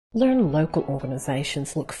Learn local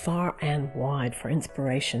organisations look far and wide for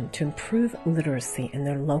inspiration to improve literacy in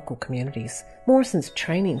their local communities. Morrisons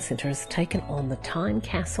Training Centre has taken on the Time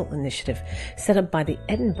Castle initiative set up by the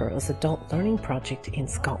Edinburgh's Adult Learning Project in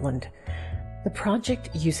Scotland. The project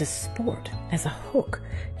uses sport as a hook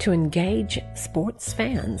to engage sports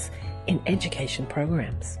fans in education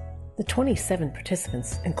programs. The 27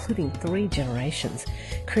 participants, including 3 generations,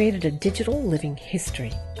 created a digital living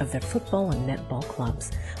history of their football and netball clubs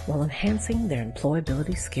while enhancing their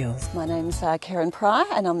employability skills. My name's Karen Pryor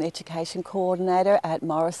and I'm the Education Coordinator at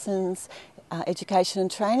Morrisons Education and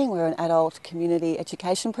Training. We're an adult community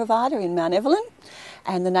education provider in Mt Evelyn,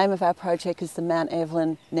 and the name of our project is the Mt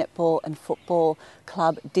Evelyn Netball and Football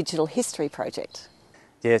Club Digital History Project.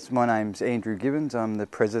 Yes, my name's Andrew Gibbons. I'm the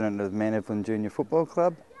President of the Mt Evelyn Junior Football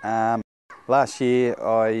Club. Last year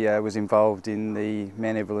I was involved in the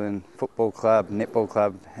Mt Evelyn Football Club, Netball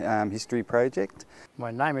Club History Project. My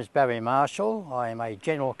name is Barry Marshall. I am a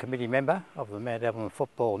General Committee member of the Mt Evelyn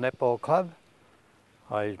Football Netball Club.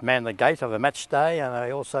 I man the gate of a match day and I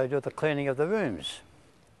also do the cleaning of the rooms.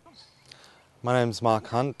 My name's Mark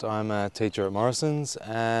Hunt. I'm a teacher at Morrisons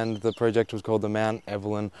and the project was called the Mt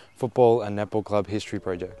Evelyn Football and Netball Club History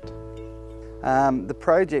Project. The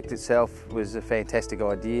project itself was a fantastic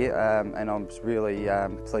idea and I'm really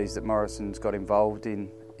pleased that Morrisons got involved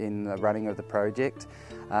in the running of the project.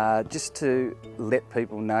 Just to let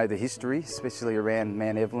people know the history, especially around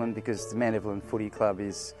Mt Evelyn, because the Mt Evelyn Footy Club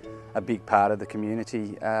is a big part of the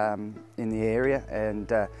community in the area, and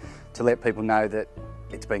to let people know that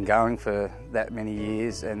it's been going for that many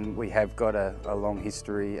years and we have got a long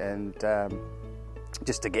history, and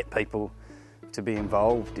just to get people to be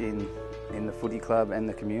involved in the footy club and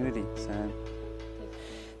the community. So.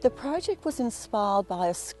 The project was inspired by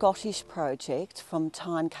a Scottish project from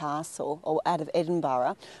Tyne Castle, or out of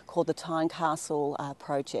Edinburgh, called the Tyne Castle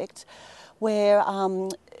Project, where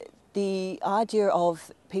the idea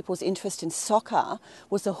of people's interest in soccer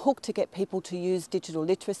was a hook to get people to use digital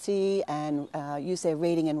literacy and use their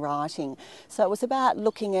reading and writing. So it was about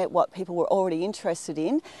looking at what people were already interested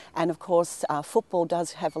in, and of course football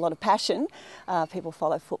does have a lot of passion. People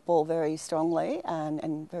follow football very strongly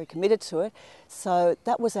and very committed to it. So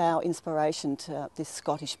that was our inspiration to this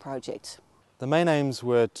Scottish project. The main aims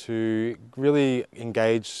were to really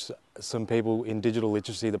engage some people in digital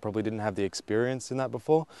literacy that probably didn't have the experience in that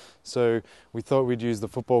before. So we thought we'd use the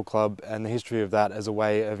football club and the history of that as a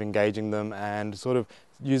way of engaging them and sort of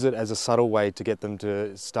use it as a subtle way to get them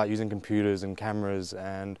to start using computers and cameras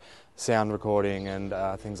and sound recording and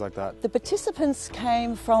things like that. The participants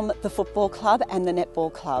came from the football club and the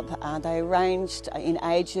netball club. They ranged in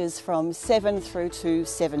ages from 7 through to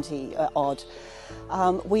 70 odd.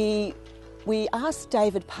 We asked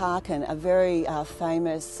David Parkin, a very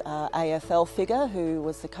famous AFL figure who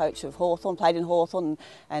was the coach of Hawthorn, played in Hawthorn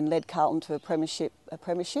and led Carlton to a premiership.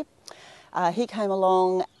 He came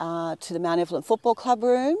along to the Mt Evelyn Football Club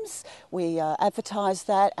rooms. We advertised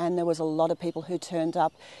that, and there was a lot of people who turned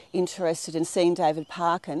up interested in seeing David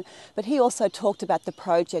Parkin. But he also talked about the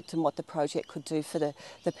project and what the project could do for the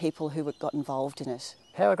people who got involved in it.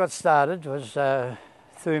 How it got started was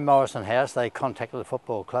through Morrison House. They contacted the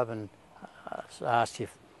football club and asked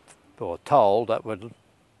if, or told that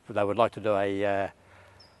they would like to do a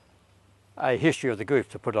history of the group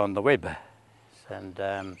to put on the web, and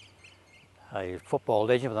a football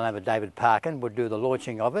legend by the name of David Parkin would do the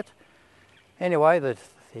launching of it. Anyway,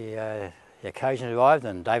 the occasion arrived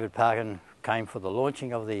and David Parkin came for the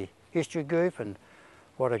launching of the history group, and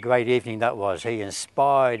what a great evening that was. He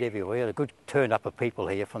inspired everywhere. We had a good turn up of people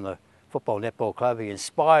here from the Football Netball Club. He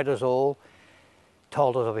inspired us all,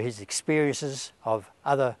 told us of his experiences of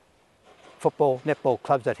other football netball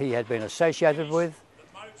clubs that he had been associated with,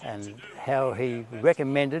 and how he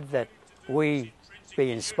recommended that we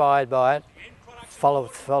be inspired by it, follow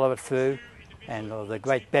it through, and the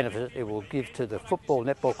great benefit it will give to the football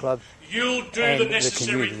netball club You'll do and the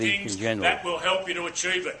necessary things that will help you to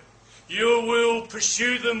achieve it. You will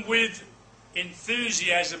pursue them with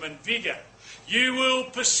enthusiasm and vigour. You will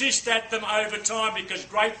persist at them over time, because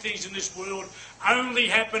great things in this world only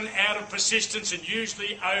happen out of persistence and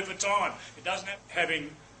usually over time. It doesn't happen.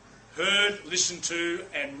 Having heard, listened to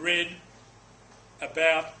and read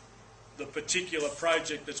about the particular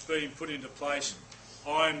project that's being put into place,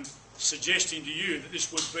 I'm suggesting to you that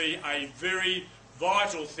this would be a very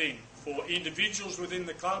vital thing for individuals within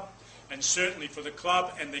the club, and certainly for the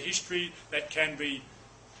club, and the history that can be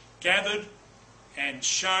gathered and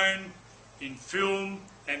shown in film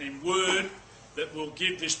and in word that will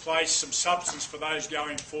give this place some substance for those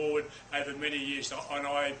going forward over many years. And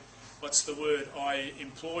I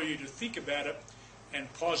implore you to think about it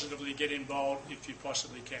and positively get involved if you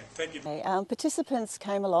possibly can. Thank you. Participants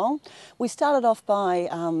came along. We started off by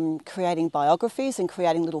creating biographies and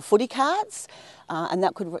creating little footy cards, and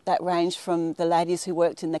that ranged from the ladies who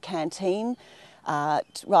worked in the canteen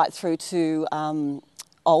right through to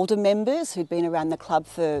older members who'd been around the club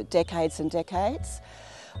for decades and decades.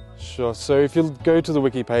 Sure, so if you go to the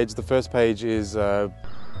wiki page, the first page is a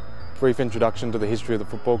brief introduction to the history of the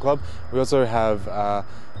football club. We also have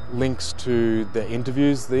links to the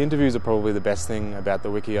interviews. The interviews are probably the best thing about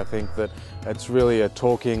the wiki. I think that it's really a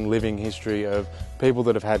talking, living history of people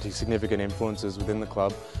that have had significant influences within the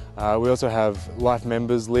club. We also have life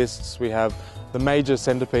members lists. We have the major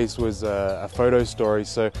centrepiece was a photo story,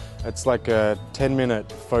 so it's like a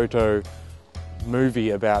 10-minute photo movie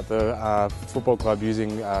about the football club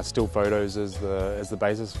using still photos as the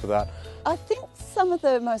basis for that. I think some of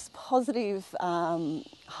the most positive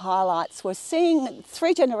highlights were seeing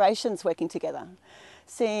 3 generations working together,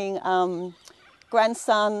 seeing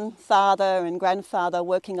grandson, father and grandfather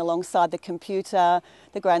working alongside the computer,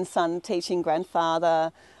 the grandson teaching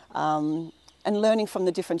grandfather, and learning from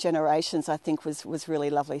the different generations. I think was really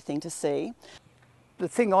a lovely thing to see.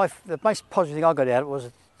 The most positive thing I got out of it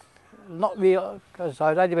was not real, because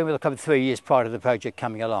I'd only been with the club 3 years prior to the project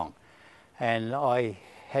coming along, and I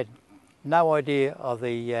had no idea of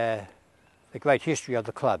the great history of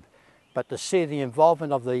the club, but to see the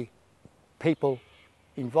involvement of the people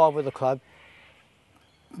involved with the club,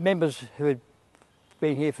 members who had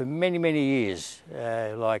been here for many, many years,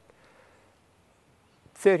 like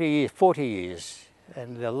 30 years, 40 years,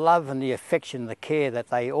 and the love and the affection, the care that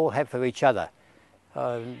they all have for each other.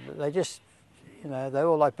 They just, they're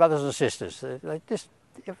all like brothers and sisters. It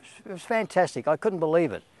was fantastic. I couldn't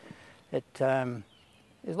believe it. It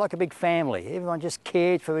was like a big family. Everyone just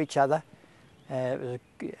cared for each other. It was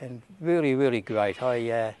really, really great.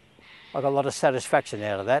 I got a lot of satisfaction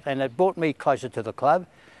out of that, and it brought me closer to the club.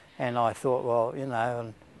 And I thought, well,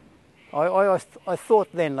 I thought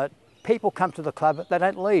then that people come to the club, they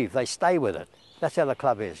don't leave, they stay with it. That's how the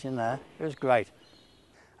club is, It was great.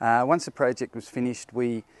 Once the project was finished,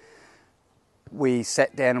 we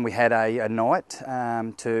sat down and we had a night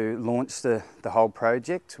to launch the whole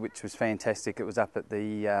project, which was fantastic. It was up at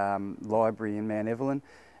the library in Mt Evelyn,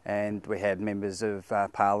 and we had members of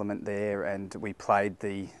Parliament there, and we played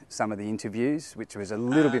some of the interviews, which was a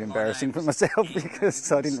little bit embarrassing for myself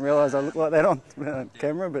because I didn't realise I looked like that on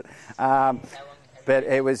camera. But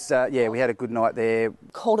it was, we had a good night there.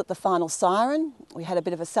 Called it the final siren. We had a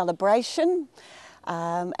bit of a celebration.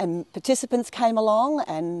 And participants came along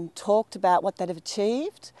and talked about what they'd have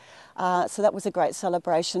achieved. So that was a great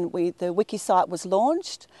celebration. The wiki site was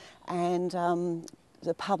launched, and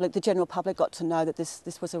the general public got to know that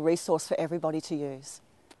this was a resource for everybody to use.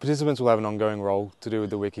 Participants will have an ongoing role to do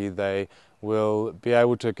with the wiki. They will be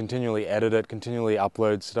able to continually edit it, continually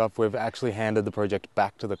upload stuff. We've actually handed the project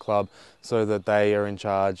back to the club so that they are in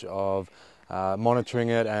charge of monitoring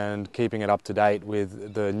it and keeping it up to date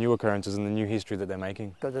with the new occurrences and the new history that they're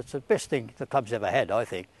making. Because it's the best thing the club's ever had, I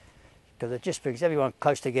think, because it just brings everyone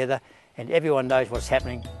close together and everyone knows what's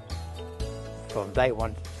happening from day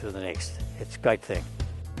one to the next. It's a great thing.